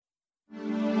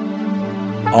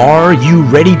Are you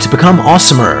ready to become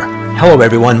awesomer? Hello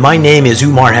everyone, my name is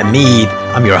Umar Hamid.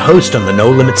 I'm your host on the No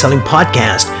Limit Selling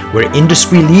podcast, where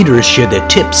industry leaders share their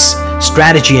tips,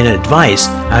 strategy, and advice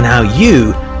on how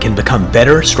you can become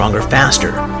better, stronger,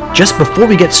 faster. Just before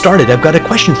we get started, I've got a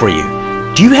question for you.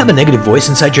 Do you have a negative voice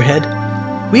inside your head?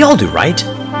 We all do, right?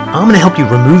 I'm going to help you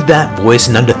remove that voice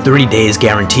in under 30 days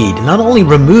guaranteed. Not only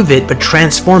remove it, but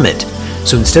transform it.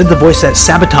 So instead of the voice that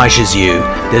sabotages you,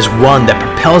 there's one that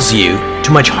propels you to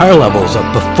much higher levels of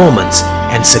performance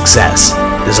and success.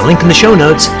 There's a link in the show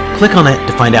notes. Click on it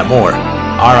to find out more.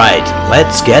 All right,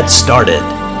 let's get started.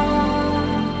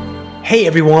 Hey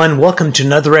everyone, welcome to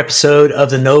another episode of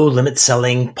the No Limit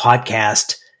Selling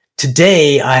podcast.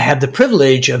 Today, I have the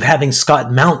privilege of having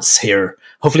Scott Mounts here.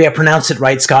 Hopefully I pronounced it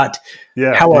right, Scott.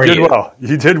 Yeah, how are you? Well.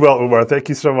 You did well, Umar. Thank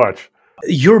you so much.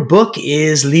 Your book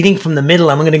is Leading from the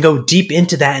Middle. I'm going to go deep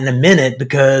into that in a minute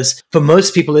because for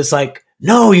most people, it's like,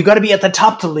 no, you got to be at the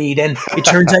top to lead. And it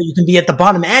turns out you can be at the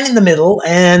bottom and in the middle.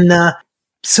 And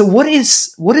so what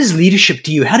is leadership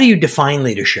to you? How do you define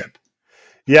leadership?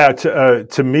 Yeah,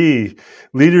 to me,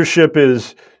 leadership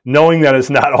is knowing that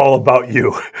it's not all about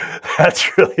you.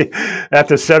 That's really at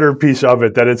the centerpiece of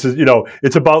it, that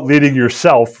it's about leading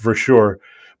yourself for sure,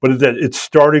 but that it's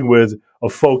starting with a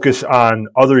focus on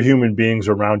other human beings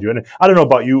around you. And I don't know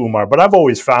about you, Umar, but I've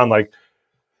always found like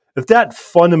if that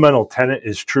fundamental tenet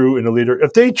is true in a leader,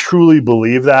 if they truly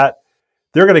believe that,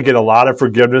 they're going to get a lot of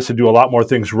forgiveness and do a lot more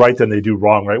things right than they do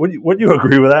wrong, right? Would you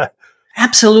agree with that?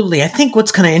 Absolutely. I think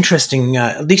what's kind of interesting,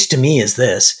 at least to me, is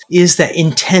that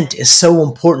intent is so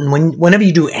important whenever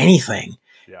you do anything.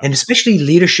 Yeah. And especially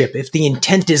leadership, if the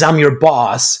intent is I'm your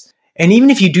boss, and even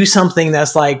if you do something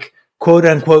that's like, quote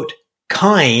unquote,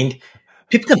 kind,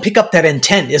 people can pick up that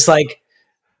intent. It's like,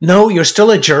 no, you're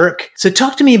still a jerk. So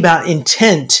talk to me about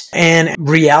intent and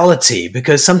reality,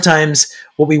 because sometimes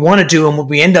what we want to do and what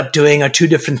we end up doing are two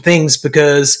different things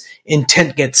because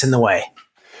intent gets in the way.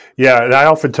 Yeah, and I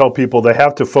often tell people they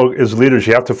have to focus, as leaders,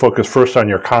 you have to focus first on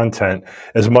your content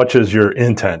as much as your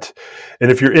intent. And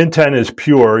if your intent is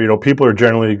pure, people are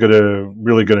generally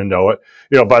really going to know it.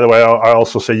 By the way, I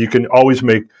also say you can always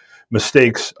make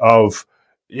mistakes of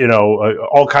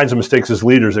all kinds of mistakes as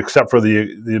leaders, except for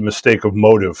the mistake of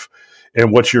motive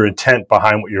and what's your intent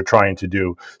behind what you're trying to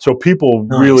do. So people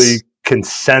really can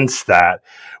sense that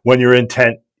when your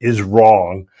intent is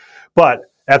wrong. But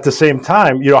at the same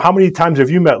time, how many times have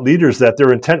you met leaders that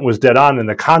their intent was dead on and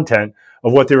the content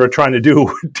of what they were trying to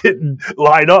do didn't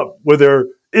line up with their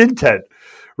intent,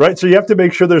 right? So you have to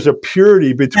make sure there's a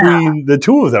purity between the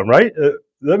two of them, right?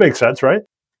 That makes sense, right?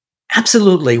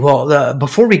 Absolutely. Well,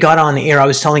 before we got on the air, I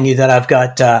was telling you that I've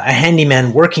got a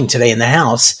handyman working today in the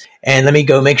house, and let me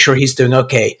go make sure he's doing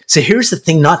okay. So here's the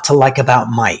thing not to like about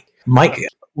Mike. Mike,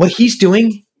 what he's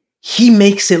doing, he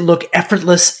makes it look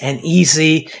effortless and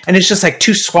easy, and it's just like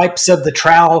two swipes of the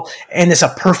trowel, and it's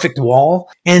a perfect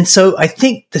wall. And so I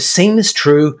think the same is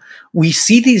true. We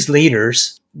see these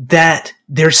leaders that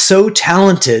they're so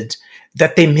talented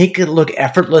that they make it look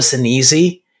effortless and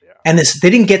easy. And they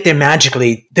didn't get there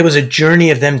magically. There was a journey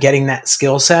of them getting that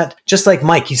skill set. Just like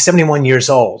Mike, he's 71 years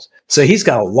old. So he's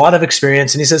got a lot of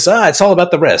experience, and he says, it's all about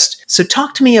the wrist. So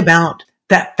talk to me about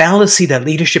that fallacy that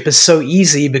leadership is so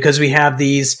easy because we have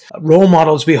these role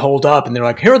models we hold up, and they're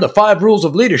like, here are the 5 rules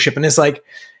of leadership. And it's like,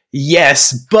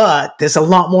 yes, but there's a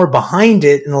lot more behind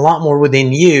it and a lot more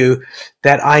within you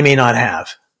that I may not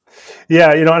have.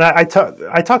 Yeah, and I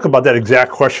talk about that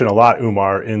exact question a lot,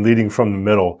 Umar, in Leading from the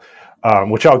Middle.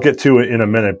 Which I'll get to in a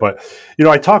minute. But,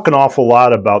 I talk an awful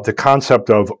lot about the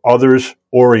concept of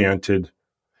others-oriented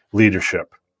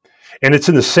leadership. And it's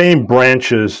in the same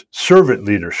branch as servant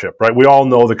leadership, right? We all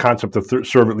know the concept of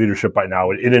servant leadership by now.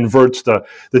 It inverts the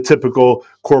typical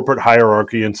corporate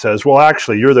hierarchy and says, well,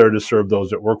 actually, you're there to serve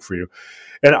those that work for you.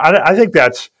 And I think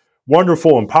that's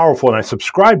wonderful and powerful, and I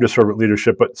subscribe to servant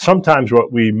leadership. But sometimes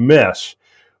what we miss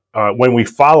when we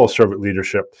follow servant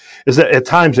leadership is that at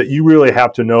times that you really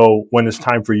have to know when it's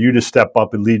time for you to step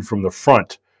up and lead from the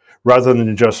front rather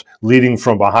than just leading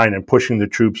from behind and pushing the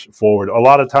troops forward. A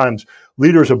lot of times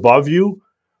leaders above you,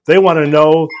 they want to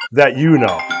know that you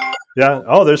know. Yeah.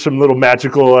 Oh, there's some little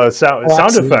magical sound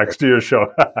effects to your show.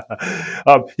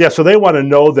 So they want to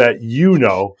know that you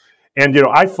know. And,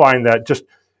 I find that just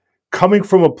coming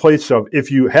from a place of, if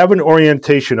you have an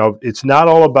orientation of it's not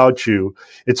all about you,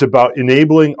 it's about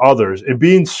enabling others and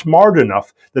being smart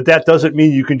enough that doesn't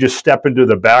mean you can just step into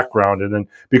the background and then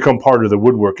become part of the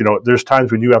woodwork. There's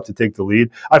times when you have to take the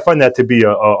lead. I find that to be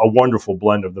a wonderful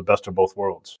blend of the best of both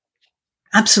worlds.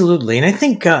 Absolutely. And I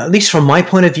think, at least from my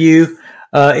point of view,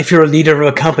 if you're a leader of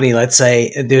a company, let's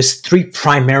say, there's 3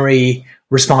 primary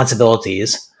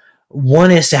responsibilities.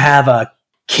 One is to have a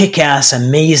kick-ass,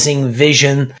 amazing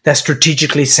vision that's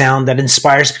strategically sound, that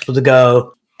inspires people to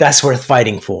go, that's worth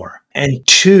fighting for. And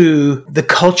two, the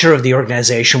culture of the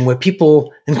organization where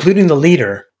people, including the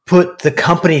leader, put the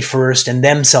company first and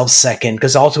themselves second,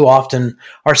 because all too often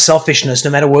our selfishness,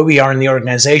 no matter where we are in the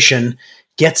organization,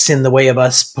 gets in the way of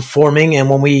us performing. And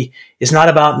it's not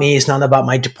about me, it's not about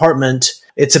my department,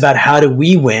 it's about how do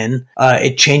we win.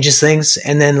 It changes things.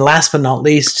 And then last but not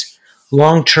least,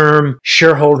 long-term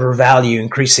shareholder value,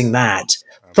 increasing that.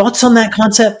 Thoughts on that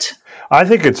concept? I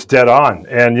think it's dead on.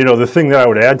 And, the thing that I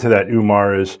would add to that,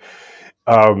 Umar, is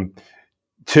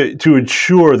to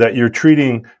ensure that you're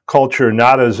treating culture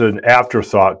not as an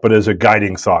afterthought, but as a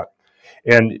guiding thought.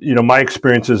 And, my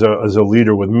experience as a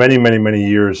leader with many, many, many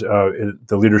years at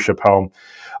the leadership helm,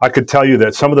 I could tell you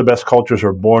that some of the best cultures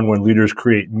are born when leaders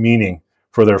create meaning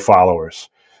for their followers.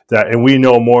 And we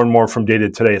know more and more from data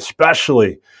today,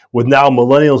 especially with now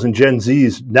millennials and Gen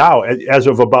Zs now, as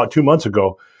of about 2 months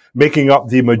ago, making up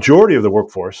the majority of the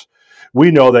workforce. We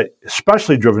know that,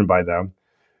 especially driven by them,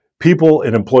 people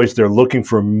and employees, they're looking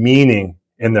for meaning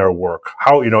in their work.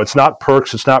 It's not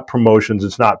perks, it's not promotions,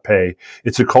 it's not pay.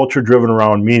 It's a culture driven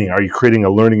around meaning. Are you creating a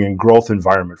learning and growth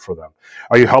environment for them?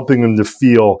 Are you helping them to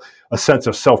feel a sense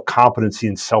of self-competency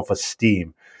and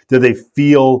self-esteem? Do they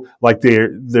feel like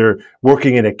they're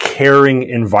working in a caring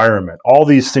environment? All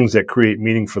these things that create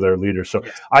meaning for their leaders. So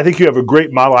I think you have a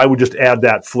great model. I would just add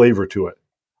that flavor to it.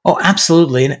 Oh,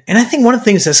 absolutely. And I think one of the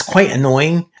things that's quite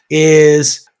annoying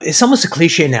is it's almost a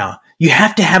cliche now. You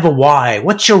have to have a why.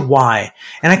 What's your why?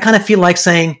 And I kind of feel like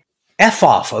saying, F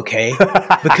off, okay?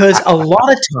 Because a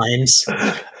lot of times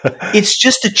it's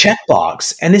just a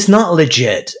checkbox and it's not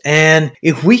legit. And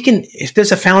if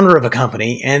there's a founder of a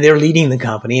company and they're leading the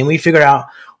company and we figure out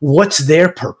what's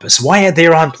their purpose, why are they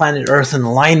on planet Earth, and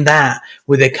align that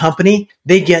with a company,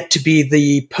 they get to be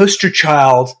the poster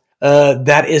child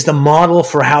that is the model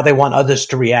for how they want others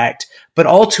to react. But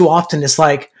all too often it's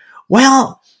like,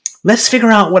 well, let's figure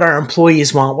out what our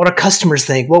employees want, what our customers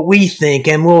think, what we think,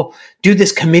 and we'll do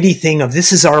this committee thing of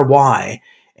this is our why.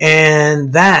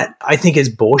 And that, I think, is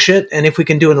bullshit. And if we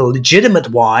can do a legitimate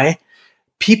why,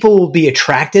 people will be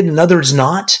attracted and others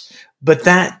not. But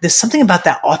there's something about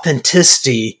that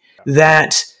authenticity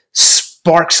that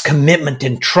sparks commitment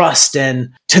and trust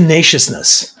and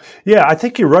tenaciousness. Yeah, I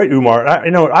think you're right, Umar.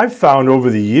 I've found over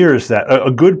the years that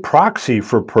a good proxy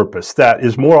for purpose that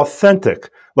is more authentic,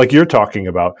 like you're talking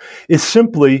about, is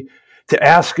simply to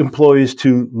ask employees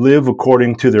to live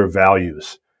according to their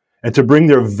values and to bring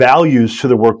their values to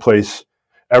the workplace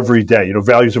every day.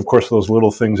 Values, of course, those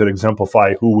little things that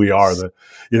exemplify who we are,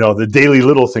 the daily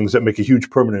little things that make a huge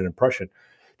permanent impression.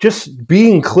 Just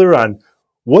being clear on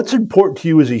what's important to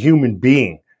you as a human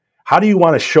being. How do you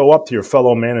want to show up to your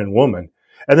fellow man and woman?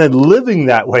 And then living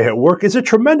that way at work is a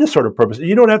tremendous sort of purpose.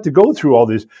 You don't have to go through all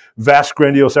these vast,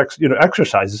 grandiose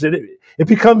exercises. It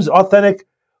becomes authentic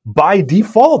by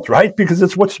default, right? Because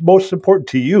it's what's most important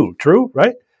to you. True,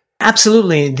 right?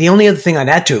 Absolutely. The only other thing I'd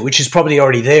add to it, which is probably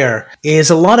already there,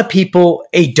 is a lot of people,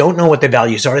 don't know what their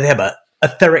values are. They have a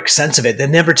etheric sense of it. They've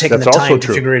never taken the time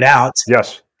to figure it out.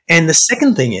 Yes. And the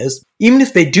second thing is, even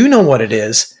if they do know what it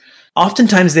is,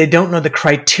 oftentimes they don't know the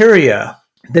criteria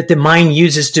that the mind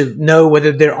uses to know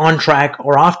whether they're on track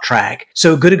or off track.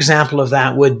 So a good example of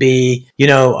that would be,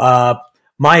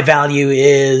 my value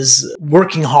is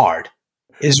working hard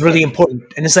is really important.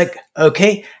 And it's like,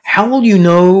 okay, how will you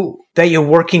know that you're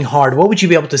working hard? What would you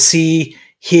be able to see,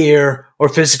 hear, or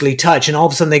physically touch? And all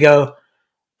of a sudden they go,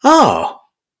 oh,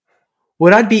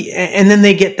 would I be? And then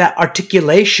they get that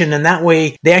articulation, and that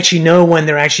way they actually know when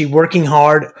they're actually working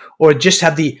hard or just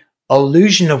have the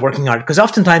illusion of working hard. Because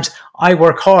oftentimes I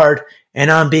work hard and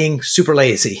I'm being super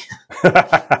lazy.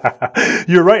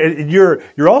 You're right.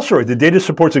 You're also right. The data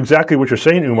supports exactly what you're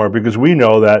saying, Umar, because we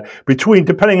know that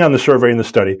depending on the survey and the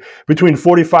study, between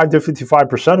 45 to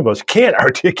 55% of us can't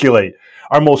articulate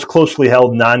our most closely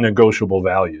held non-negotiable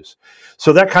values.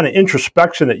 So that kind of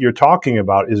introspection that you're talking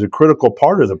about is a critical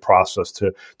part of the process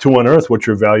to unearth what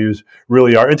your values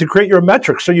really are and to create your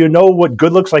metrics so you know what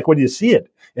good looks like when you see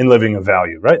it in living a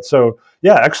value, right? So,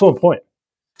 yeah, excellent point.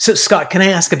 So, Scott, can I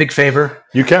ask a big favor?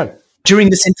 You can. During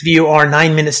this interview, our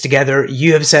 9 minutes together,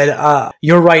 you have said,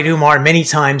 you're right, Umar, many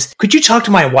times. Could you talk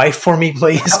to my wife for me,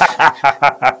 please?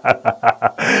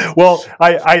 Well,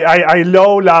 I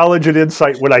know knowledge and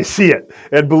insight when I see it.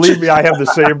 And believe me, I have the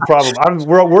same problem.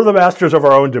 We're the masters of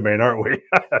our own domain, aren't we?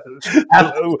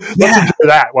 Let's enjoy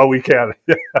that while we can.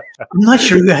 I'm not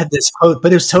sure who had this quote,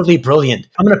 but it was totally brilliant.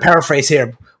 I'm going to paraphrase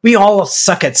here. We all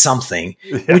suck at something,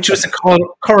 which was a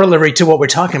corollary to what we're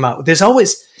talking about. There's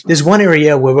one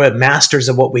area where we're masters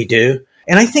of what we do,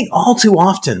 And I think all too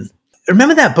often,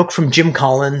 remember that book from Jim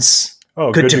Collins?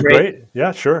 Oh, Good to Great?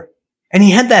 Yeah, sure. And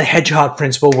he had that hedgehog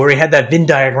principle where he had that Venn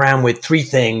diagram with 3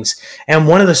 things. And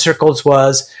one of the circles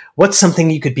was, what's something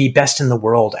you could be best in the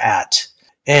world at?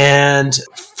 And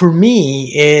for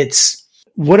me, it's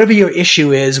whatever your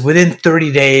issue is within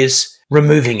 30 days,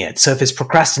 removing it. So if it's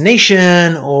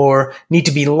procrastination or need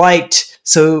to be liked,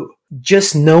 so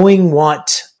just knowing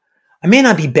what, I may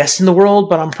not be best in the world,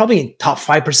 but I'm probably top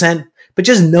 5%. But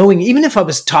just knowing, even if I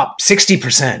was top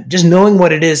 60%, just knowing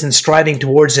what it is and striving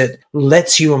towards it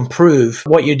lets you improve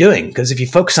what you're doing. Because if you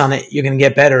focus on it, you're going to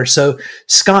get better. So,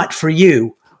 Scott, for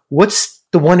you, what's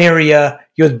the one area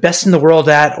you're the best in the world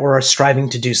at or are striving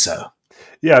to do so?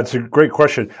 Yeah, it's a great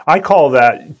question. I call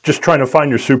that just trying to find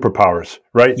your superpowers,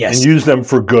 right? Yes. And use them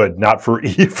for good, not for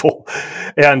evil.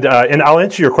 And I'll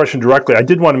answer your question directly. I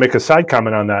did want to make a side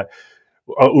comment on that,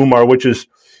 Umar, which is,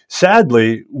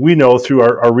 sadly, we know through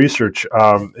our research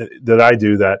that I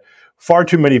do that far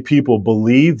too many people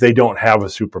believe they don't have a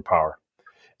superpower.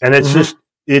 And it's just,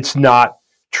 it's not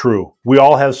true. We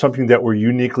all have something that we're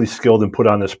uniquely skilled and put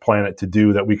on this planet to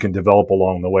do that we can develop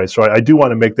along the way. So I do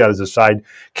want to make that as a side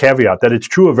caveat, that it's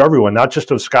true of everyone, not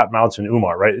just of Scott Mounts and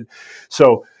Umar, right?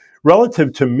 So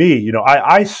relative to me,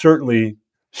 I certainly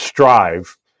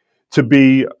strive to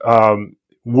be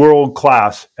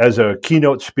world-class as a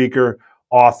keynote speaker,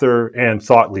 author, and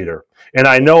thought leader. And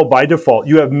I know by default,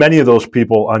 you have many of those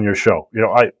people on your show.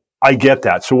 I get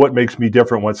that. So what makes me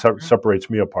different? What separates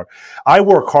me apart? I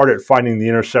work hard at finding the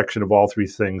intersection of all 3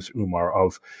 things, Umar,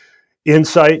 of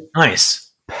insight,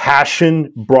 nice,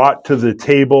 passion brought to the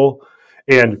table,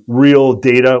 and real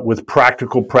data with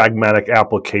practical, pragmatic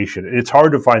application. It's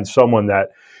hard to find someone that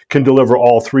can deliver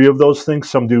all 3 of those things.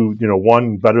 Some do,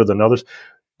 one better than others.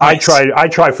 Nice. I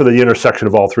try for the intersection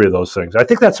of all 3 of those things. I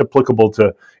think that's applicable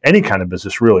to any kind of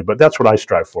business, really, but that's what I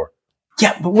strive for.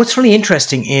 Yeah, but what's really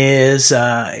interesting is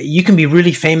you can be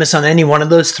really famous on any one of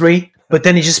those 3, but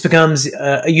then it just becomes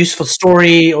a useful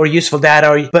story or useful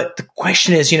data. But the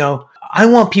question is, I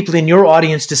want people in your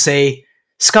audience to say,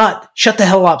 Scott, shut the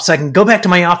hell up so I can go back to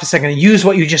my office. I can use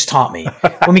what you just taught me.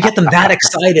 When we get them that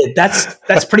excited,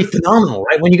 that's pretty phenomenal,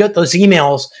 right? When you get those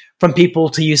emails from people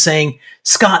to you saying,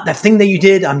 Scott, that thing that you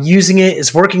did, I'm using it.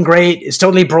 It's working great. It's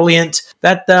totally brilliant.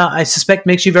 That I suspect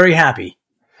makes you very happy.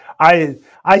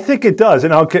 I think it does.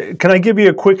 And can I give you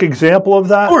a quick example of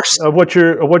that? Of course. Of what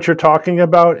you're talking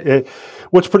about?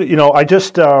 I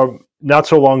just not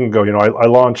so long ago, I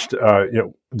launched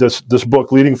this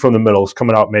book, Leading from the Middle, is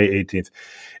coming out May 18th.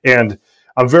 And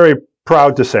I'm very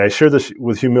proud to say, I share this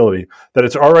with humility, that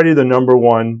it's already the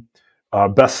 #1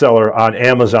 bestseller on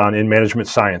Amazon in management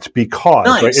science because,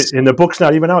 nice. Right, and the book's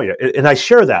not even out yet. And I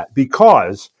share that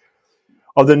because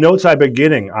of the notes I've been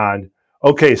getting on,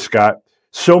 okay, Scott,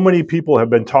 so many people have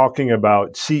been talking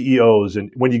about CEOs,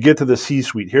 and when you get to the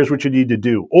C-suite, here's what you need to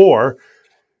do. Or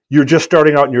you're just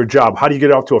starting out in your job. How do you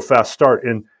get off to a fast start?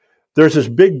 And there's this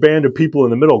big band of people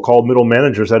in the middle called middle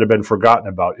managers that have been forgotten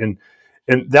about. And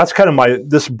that's kind of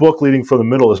this book, Leading from the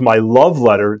Middle, is my love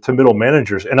letter to middle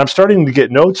managers. And I'm starting to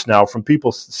get notes now from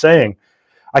people saying,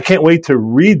 I can't wait to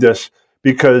read this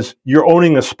because you're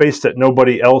owning a space that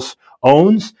nobody else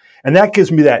owns. And that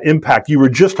gives me that impact you were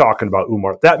just talking about,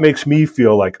 Umar. That makes me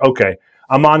feel like, okay,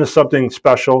 I'm onto something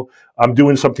special. I'm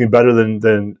doing something better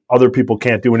than other people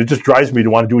can't do. And it just drives me to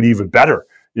want to do it even better,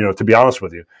 to be honest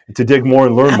with you, and to dig more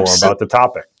and learn more about the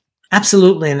topic.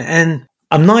 Absolutely. And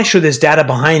I'm not sure there's data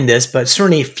behind this, but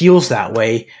certainly it feels that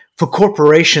way. For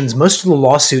corporations, most of the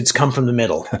lawsuits come from the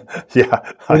middle.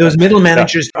 Yeah. Where those middle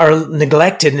managers are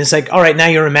neglected. And it's like, all right, now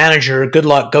you're a manager. Good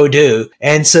luck. Go do.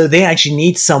 And so they actually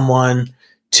need someone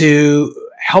to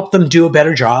help them do a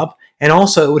better job. And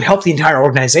also it would help the entire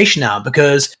organization out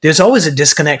because there's always a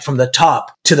disconnect from the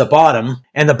top to the bottom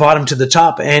and the bottom to the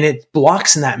top. And it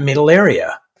blocks in that middle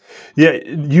area. Yeah,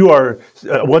 you are,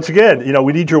 once again,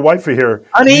 we need your wife here.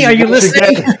 Honey, are you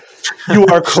listening? Again, you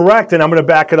are correct. And I'm going to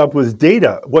back it up with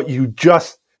data, what you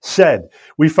just said.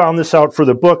 We found this out for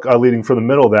the book, Leading from the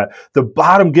Middle, that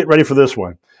get ready for this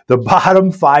one, the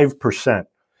bottom 5%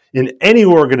 in any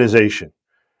organization,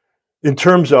 in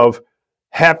terms of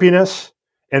happiness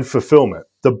and fulfillment,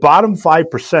 the bottom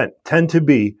 5% tend to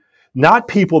be not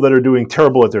people that are doing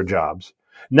terrible at their jobs,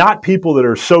 not people that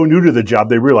are so new to the job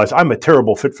they realize I'm a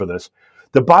terrible fit for this.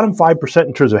 The bottom 5%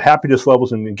 in terms of happiness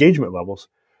levels and engagement levels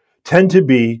tend to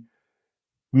be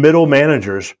middle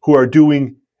managers who are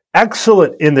doing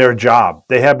excellent in their job.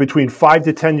 They have between 5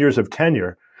 to 10 years of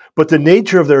tenure, but the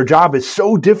nature of their job is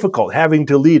so difficult, having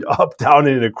to lead up, down,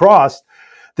 and across,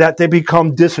 that they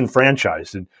become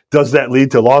disenfranchised. And does that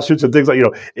lead to lawsuits and things like,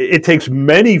 it takes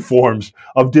many forms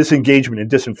of disengagement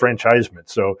and disenfranchisement.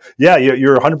 So yeah,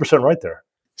 you're 100% right there.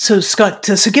 So Scott,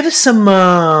 so give us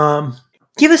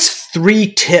give us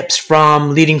 3 tips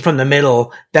from Leading from the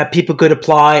Middle that people could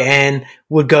apply and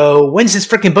would go, when's this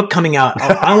freaking book coming out?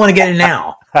 I want to get it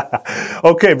now.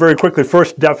 Okay, very quickly.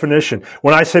 First definition.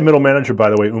 When I say middle manager, by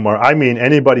the way, Umar, I mean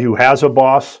anybody who has a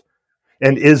boss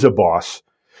and is a boss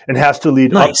and has to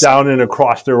lead up, down, and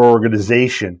across their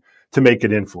organization to make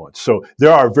an influence. So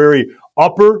there are very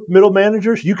upper middle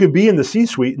managers. You can be in the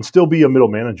C-suite and still be a middle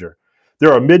manager.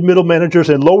 There are mid-middle managers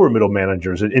and lower middle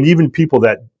managers, and even people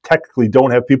that technically don't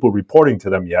have people reporting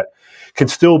to them yet can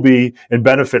still be and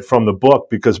benefit from the book,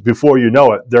 because before you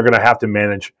know it, they're going to have to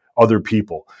manage other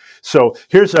people. So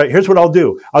here's what I'll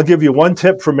do. I'll give you 1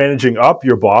 tip for managing up,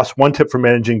 your boss, 1 tip for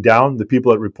managing down, the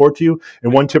people that report to you,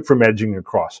 and 1 tip for managing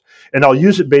across. And I'll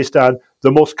use it based on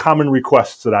the most common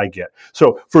requests that I get.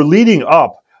 So for leading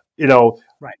up,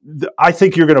 right. I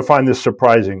think you're going to find this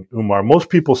surprising, Umar. Most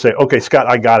people say, okay, Scott,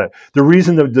 I got it. The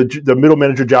reason the middle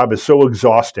manager job is so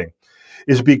exhausting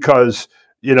is because,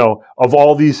 of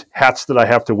all these hats that I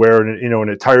have to wear, and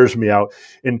it tires me out.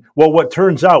 And well, what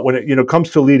turns out when it,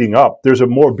 comes to leading up, there's a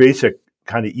more basic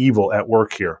kind of evil at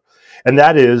work here. And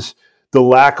that is the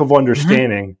lack of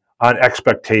understanding on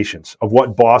expectations of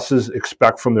what bosses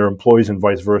expect from their employees and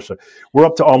vice versa. We're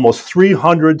up to almost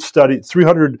 300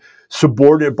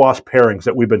 subordinate boss pairings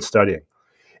that we've been studying.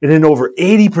 And in over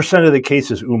 80% of the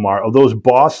cases, Umar, of those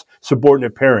boss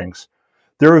subordinate pairings,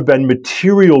 there have been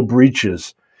material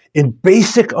breaches in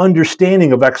basic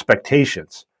understanding of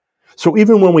expectations. So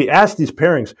even when we ask these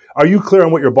pairings, are you clear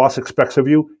on what your boss expects of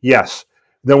you? Yes.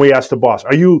 Then we ask the boss,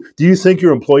 do you think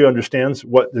your employee understands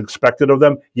what's expected of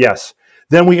them? Yes.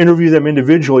 Then we interview them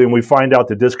individually and we find out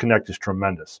the disconnect is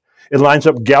tremendous. It lines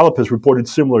up, Gallup has reported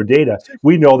similar data.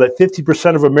 We know that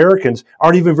 50% of Americans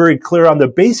aren't even very clear on the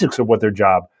basics of what their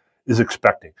job is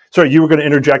expecting. Sorry, you were going to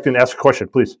interject and ask a question,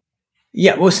 please.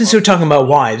 Yeah, well, since we're talking about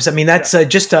wives, I mean, that's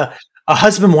just a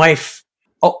husband-wife,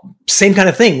 same kind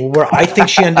of thing, where I think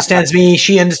she understands me,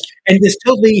 and there's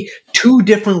totally 2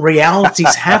 different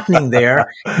realities happening there,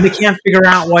 and they can't figure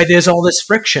out why there's all this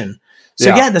friction.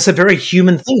 So yeah, that's a very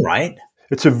human thing, right?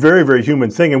 It's a very, very human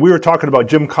thing. And we were talking about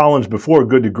Jim Collins before,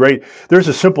 Good to Great. There's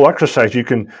a simple exercise you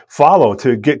can follow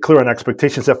to get clear on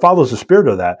expectations that follows the spirit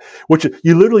of that, which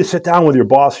you literally sit down with your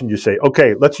boss and you say,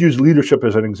 okay, let's use leadership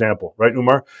as an example, right,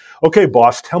 Umar? Okay,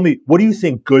 boss, tell me, what do you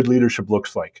think good leadership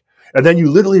looks like? And then you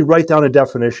literally write down a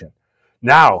definition.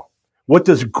 Now, what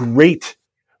does great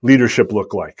leadership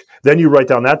look like? Then you write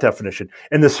down that definition.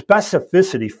 And the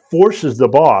specificity forces the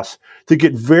boss to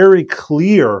get very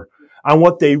clear on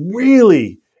what they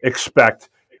really expect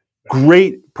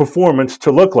great performance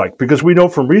to look like. Because we know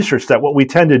from research that what we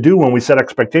tend to do when we set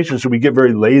expectations is we get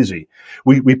very lazy.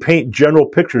 We paint general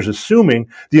pictures, assuming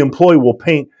the employee will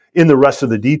paint in the rest of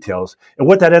the details. And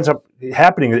what that ends up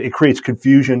happening, it creates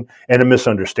confusion and a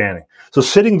misunderstanding. So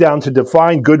sitting down to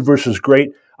define good versus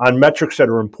great on metrics that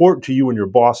are important to you and your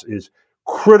boss is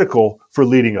critical for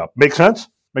leading up. Make sense?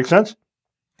 Make sense?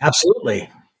 Absolutely.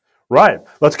 Right.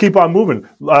 Let's keep on moving.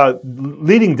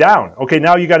 Leading down. Okay,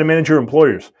 now you got to manage your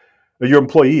employees.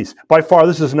 By far,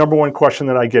 this is the number 1 question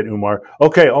that I get, Umar.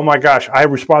 Okay, oh my gosh, I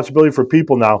have responsibility for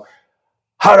people now.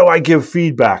 How do I give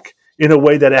feedback in a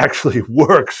way that actually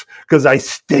works? Because I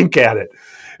stink at it.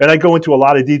 And I go into a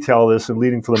lot of detail of this and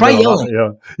leading for the Try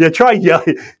yelling. Try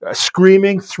yelling.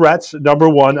 Screaming, threats, number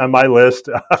 1 on my list.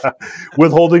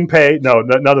 Withholding pay. No,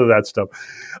 none of that stuff.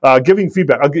 Giving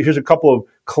feedback. Here's a couple of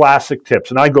classic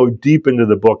tips. And I go deep into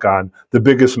the book on the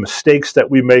biggest mistakes that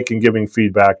we make in giving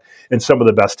feedback and some of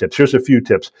the best tips. Here's a few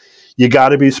tips. You got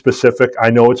to be specific.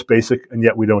 I know it's basic, and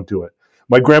yet we don't do it.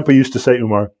 My grandpa used to say,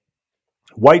 Umar,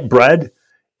 white bread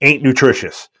ain't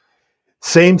nutritious.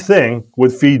 Same thing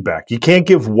with feedback. You can't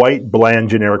give white,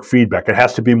 bland, generic feedback. It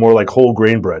has to be more like whole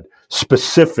grain bread,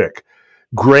 specific,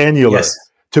 granular,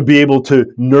 to be able to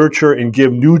nurture and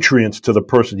give nutrients to the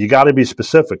person. You got to be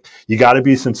specific. You got to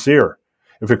be sincere.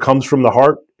 If it comes from the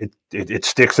heart, it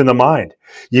sticks in the mind.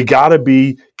 You got to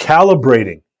be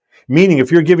calibrating, meaning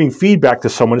if you're giving feedback to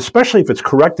someone, especially if it's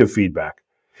corrective feedback,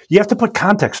 you have to put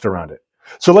context around it.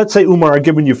 So let's say, Umar, I'm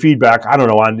giving you feedback, I don't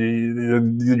know, on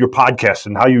your podcast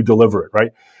and how you deliver it,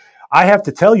 right? I have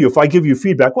to tell you, if I give you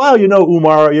feedback, well,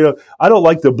 Umar, I don't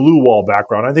like the blue wall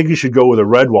background. I think you should go with a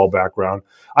red wall background.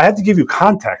 I have to give you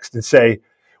context and say,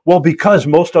 well, because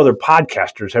most other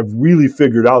podcasters have really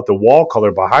figured out the wall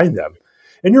color behind them,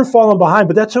 and you're falling behind,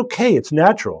 but that's okay. It's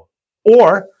natural.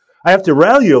 Or I have to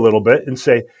rally you a little bit and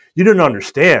say, you didn't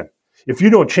understand. If you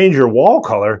don't change your wall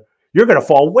color, you're going to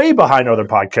fall way behind other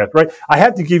podcasts, right? I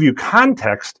have to give you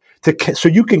context so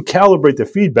you can calibrate the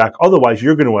feedback. Otherwise,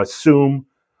 you're going to assume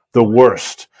the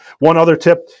worst. One other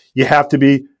tip, you have to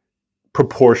be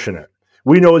proportionate.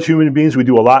 We know as human beings, we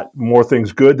do a lot more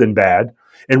things good than bad.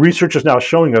 And research is now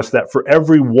showing us that for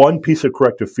every one piece of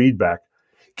corrective feedback,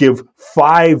 give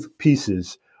 5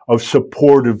 pieces of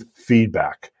supportive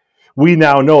feedback. We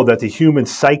now know that the human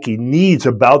psyche needs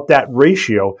about that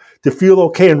ratio to feel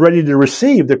okay and ready to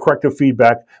receive the corrective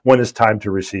feedback when it's time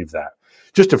to receive that.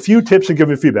 Just a few tips and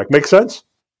giving feedback. Make sense?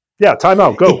 Yeah, time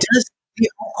out. Go. It does. The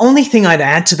only thing I'd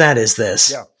add to that is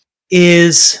this,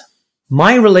 is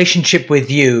my relationship with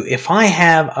you. If I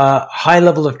have a high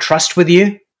level of trust with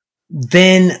you,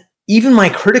 then even my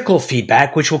critical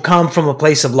feedback, which will come from a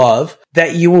place of love,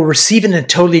 that you will receive in a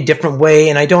totally different way.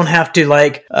 And I don't have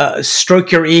to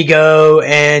stroke your ego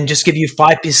and just give you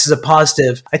 5 pieces of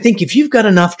positive. I think if you've got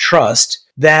enough trust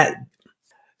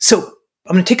so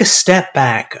I'm going to take a step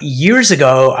back. Years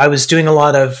ago, I was doing a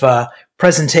lot of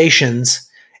presentations.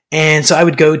 And so I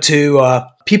would go to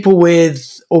people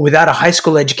with or without a high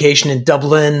school education in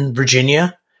Dublin,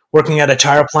 Virginia, working at a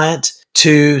tire plant,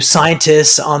 to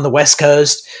scientists on the West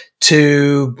Coast,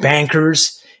 to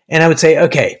bankers. And I would say,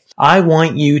 okay, I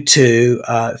want you to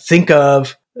think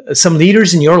of some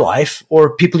leaders in your life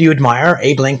or people you admire,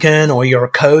 Abe Lincoln or your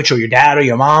coach or your dad or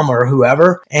your mom or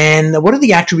whoever. And what are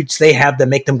the attributes they have that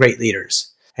make them great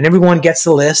leaders? And everyone gets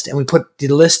the list, and we put the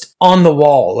list on the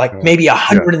wall, maybe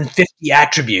 150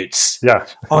 attributes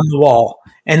on the wall.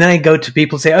 And then I go to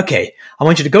people and say, okay, I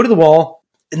want you to go to the wall,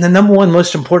 and the number 1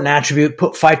 most important attribute,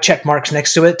 put 5 check marks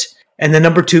next to it. And then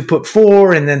number 2, put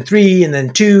 4, and then 3, and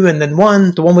then 2, and then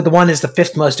 1. The one with the 1 is the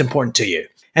 5th most important to you.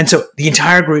 And so the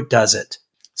entire group does it.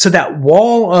 So that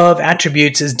wall of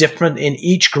attributes is different in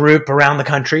each group around the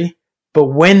country. But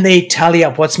when they tally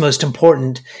up what's most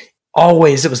important,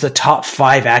 always it was the top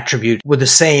 5 attributes were the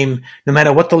same, no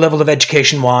matter what the level of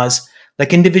education was.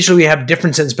 Like individually, we have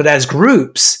differences, but as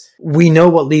groups, we know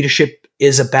what leadership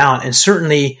is about. And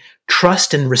certainly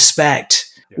trust and respect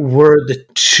were the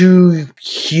 2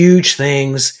 huge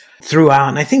things throughout.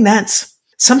 And I think that's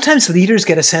sometimes leaders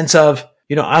get a sense of,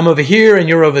 I'm over here and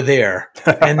you're over there.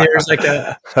 And there's like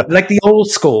the old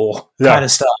school kind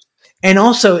of stuff. And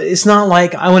also it's not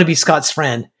like I want to be Scott's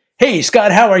friend. Hey,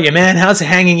 Scott, how are you, man? How's it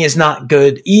hanging is not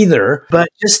good either. But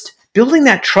just building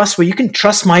that trust where you can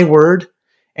trust my word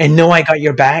and know I got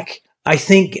your back, I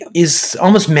think is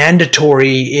almost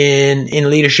mandatory in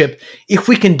leadership if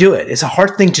we can do it. It's a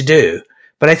hard thing to do.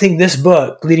 But I think this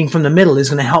book, Leading from the Middle, is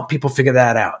going to help people figure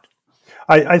that out.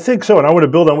 I think so. And I want to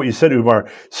build on what you said,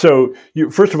 Umar. So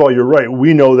first of all, you're right.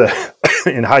 We know that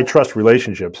in high trust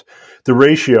relationships, the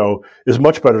ratio is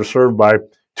much better served by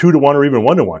 2 to 1 or even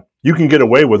 1 to 1. You can get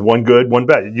away with 1 good, 1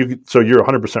 bad. So you're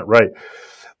 100% right.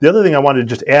 The other thing I wanted to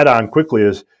just add on quickly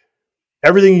is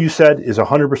everything you said is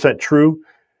 100% true.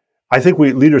 I think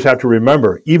we leaders have to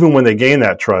remember, even when they gain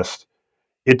that trust,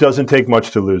 it doesn't take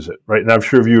much to lose it, right? And I'm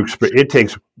sure if you experience, it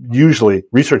takes usually,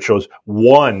 research shows,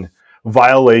 1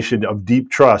 violation of deep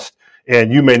trust,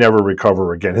 and you may never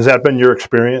recover again. Has that been your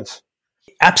experience?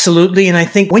 Absolutely. And I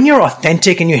think when you're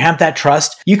authentic and you have that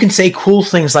trust, you can say cool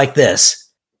things like this.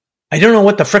 I don't know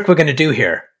what the frick we're going to do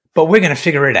here, but we're going to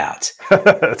figure it out.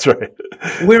 That's right.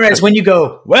 Whereas when you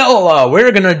go,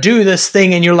 we're going to do this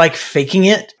thing, and you're like faking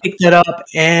it, pick that up,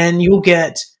 and you'll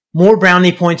get more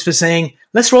brownie points for saying,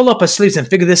 let's roll up our sleeves and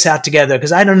figure this out together,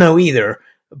 because I don't know either,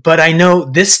 but I know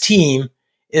this team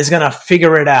is going to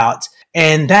figure it out.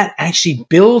 And that actually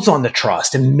builds on the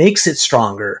trust and makes it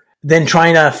stronger than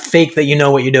trying to fake that you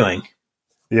know what you're doing.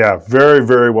 Yeah, very,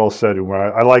 very well said,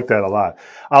 Umar. I like that a lot.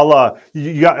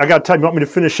 I got time. You want me to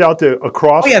finish out the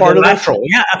across part of lateral. this?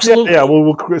 Yeah, absolutely.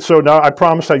 Yeah. So now I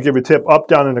promised I'd give a tip up,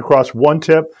 down, and across. 1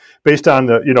 tip based on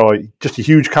just a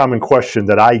huge common question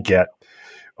that I get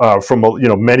from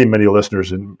many, many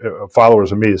listeners and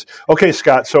followers of me is, okay,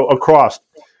 Scott. So across,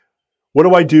 what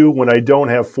do I do when I don't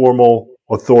have formal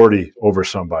authority over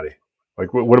somebody?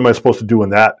 Like, what am I supposed to do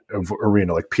in that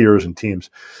arena, like peers and teams?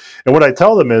 And what I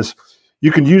tell them is,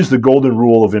 you can use the golden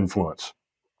rule of influence.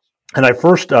 And I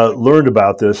first learned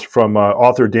about this from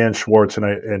author Dan Schwartz,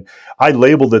 and I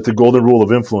labeled it the golden rule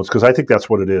of influence because I think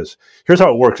that's what it is. Here's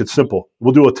how it works. It's simple.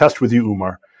 We'll do a test with you,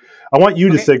 Umar. I want you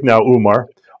to think now, Umar,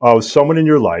 of someone in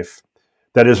your life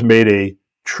that has made a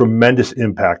tremendous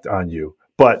impact on you.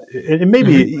 But and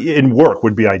maybe in work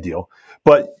would be ideal,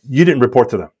 but you didn't report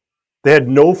to them. They had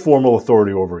no formal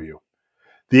authority over you.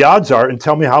 The odds are, and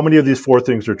tell me how many of these 4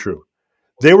 things are true.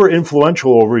 They were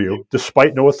influential over you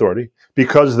despite no authority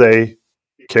because they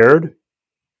cared,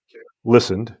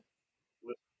 listened,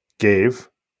 gave,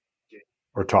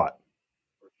 or taught.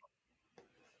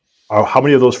 How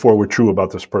many of those 4 were true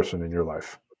about this person in your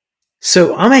life?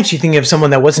 So I'm actually thinking of someone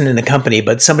that wasn't in the company,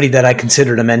 but somebody that I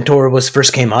considered a mentor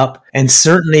first came up. And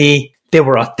certainly they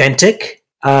were authentic,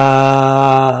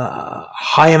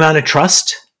 high amount of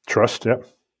trust. Trust, yep.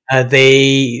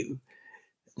 They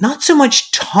not so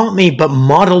much taught me, but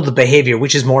modeled the behavior,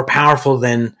 which is more powerful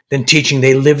than teaching.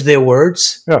 They lived their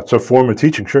words. Yeah, it's a form of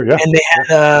teaching, sure, yeah. And they had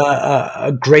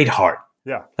a great heart.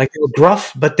 Yeah. Like they were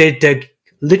gruff, but they'd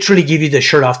literally give you the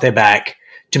shirt off their back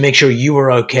to make sure you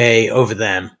were okay over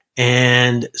them.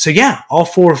 And so, yeah, all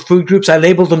 4 food groups, I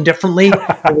labeled them differently.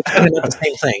 But we're talking about the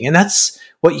same thing. And that's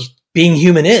what being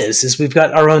human is we've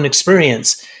got our own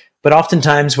experience, but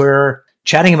oftentimes we're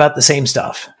chatting about the same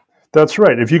stuff. That's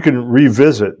right. If you can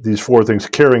revisit these 4 things,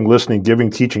 caring, listening,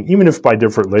 giving, teaching, even if by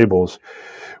different labels,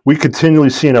 we continually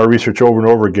see in our research over and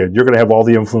over again, you're going to have all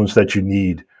the influence that you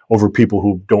need over people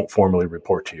who don't formally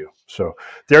report to you. So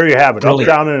there you have it. Brilliant.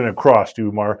 Up, down, and across,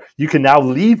 Umar. You can now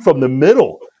lead from the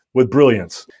middle with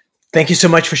brilliance. Thank you so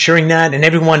much for sharing that. And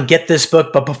everyone, get this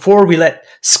book. But before we let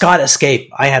Scott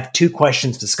escape, I have 2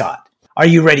 questions to Scott. Are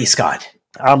you ready, Scott?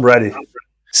 I'm ready.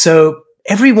 So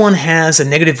everyone has a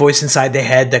negative voice inside their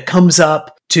head that comes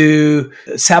up to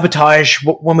sabotage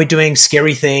when we're doing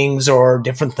scary things or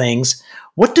different things.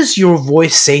 What does your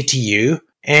voice say to you,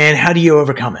 and how do you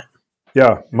overcome it?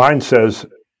 Yeah, mine says,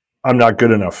 I'm not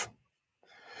good enough.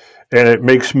 And it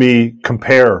makes me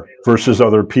compare versus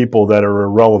other people that are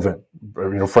irrelevant,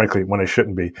 frankly, when I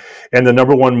shouldn't be. And the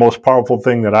number one most powerful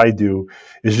thing that I do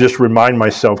is just remind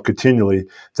myself continually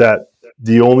that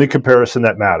the only comparison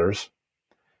that matters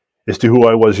is to who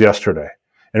I was yesterday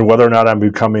and whether or not I'm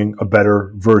becoming a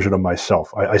better version of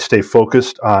myself. I stay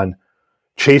focused on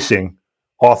chasing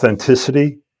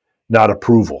authenticity, not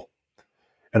approval.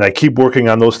 And I keep working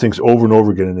on those things over and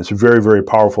over again, and it's very, very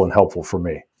powerful and helpful for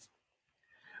me.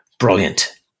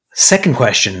 Brilliant. Second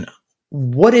question.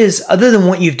 What is, other than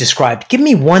what you've described, give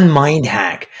me one mind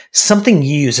hack, something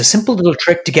you use, a simple little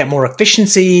trick to get more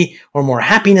efficiency or more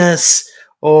happiness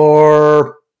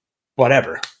or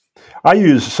whatever. I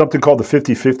use something called the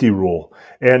 50-50 rule,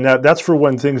 and that's for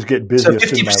when things get busy. So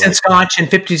 50% Scotch and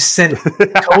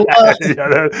 50% cola?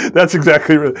 Yeah, that's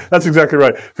exactly right.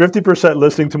 50%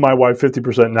 listening to my wife,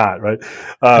 50% not, right?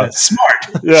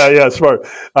 Smart. Yeah, smart.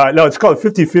 No, it's called a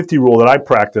 50-50 rule that I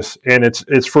practice, and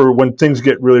it's for when things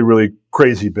get really, really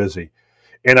crazy busy.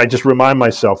 And I just remind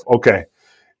myself, okay,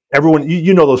 everyone,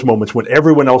 you know those moments when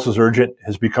everyone else is urgent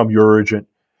has become your urgent,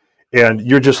 and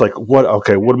you're just like, what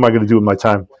am I going to do with my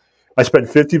time? I spend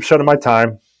 50% of my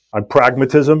time on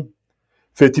pragmatism,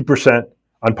 50%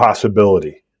 on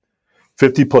possibility.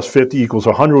 50 plus 50 equals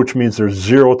 100, which means there's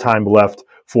 0 time left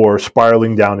for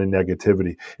spiraling down in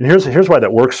negativity. And here's why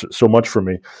that works so much for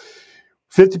me.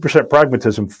 50%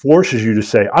 pragmatism forces you to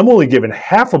say, I'm only giving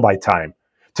half of my time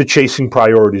to chasing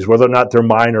priorities, whether or not they're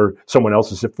mine or someone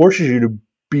else's. It forces you to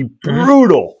be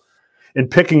brutal in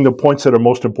picking the points that are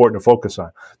most important to focus on.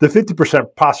 The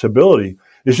 50% possibility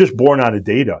is just born out of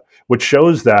data, which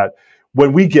shows that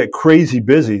when we get crazy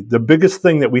busy, the biggest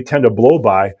thing that we tend to blow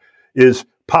by is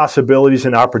possibilities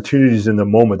and opportunities in the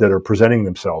moment that are presenting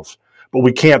themselves. But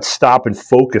we can't stop and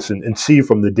focus and see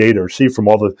from the data or see from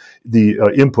all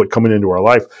the input coming into our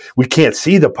life. We can't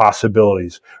see the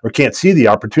possibilities or can't see the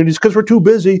opportunities because we're too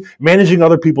busy managing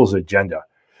other people's agenda.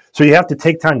 So you have to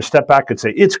take time to step back and say,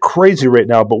 it's crazy right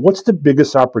now, but what's the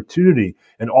biggest opportunity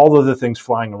and all of the things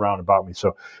flying around about me?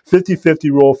 So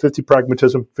 50-50 rule, 50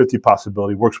 pragmatism, 50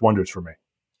 possibility works wonders for me.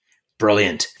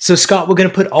 Brilliant. So Scott, we're going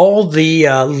to put all the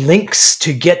links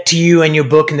to get to you and your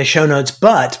book in the show notes.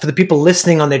 But for the people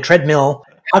listening on their treadmill,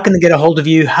 how can they get a hold of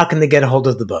you? How can they get a hold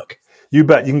of the book? You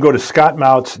bet. You can go to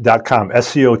scottmautz.com,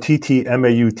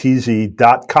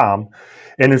 SCOTTMAUTZ.com.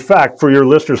 And in fact, for your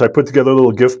listeners, I put together a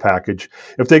little gift package.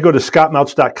 If they go to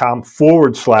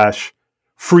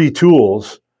scottmautz.com/free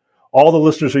tools, all the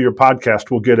listeners of your podcast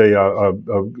will get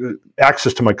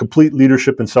access to my complete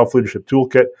leadership and self-leadership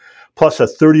toolkit, plus a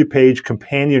 30-page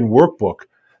companion workbook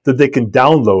that they can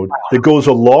download that goes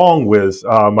along with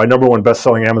my number one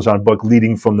best-selling Amazon book,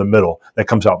 Leading from the Middle, that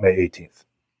comes out May 18th.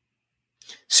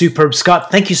 Superb. Scott,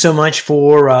 thank you so much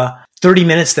for 30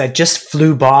 minutes that just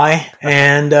flew by,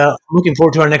 and looking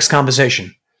forward to our next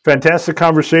conversation. Fantastic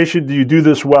conversation. You do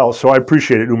this well, so I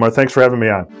appreciate it, Umar. Thanks for having me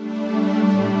on.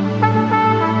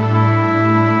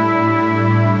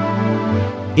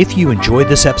 If you enjoyed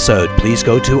this episode, please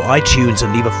go to iTunes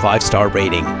and leave a 5-star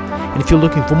rating. And if you're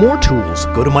looking for more tools,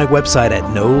 go to my website at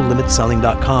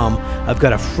NoLimitSelling.com. I've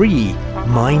got a free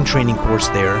mind training course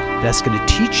there that's going to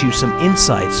teach you some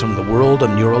insights from the world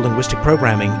of neuro-linguistic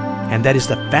programming, and that is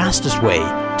the fastest way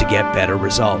to get better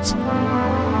results.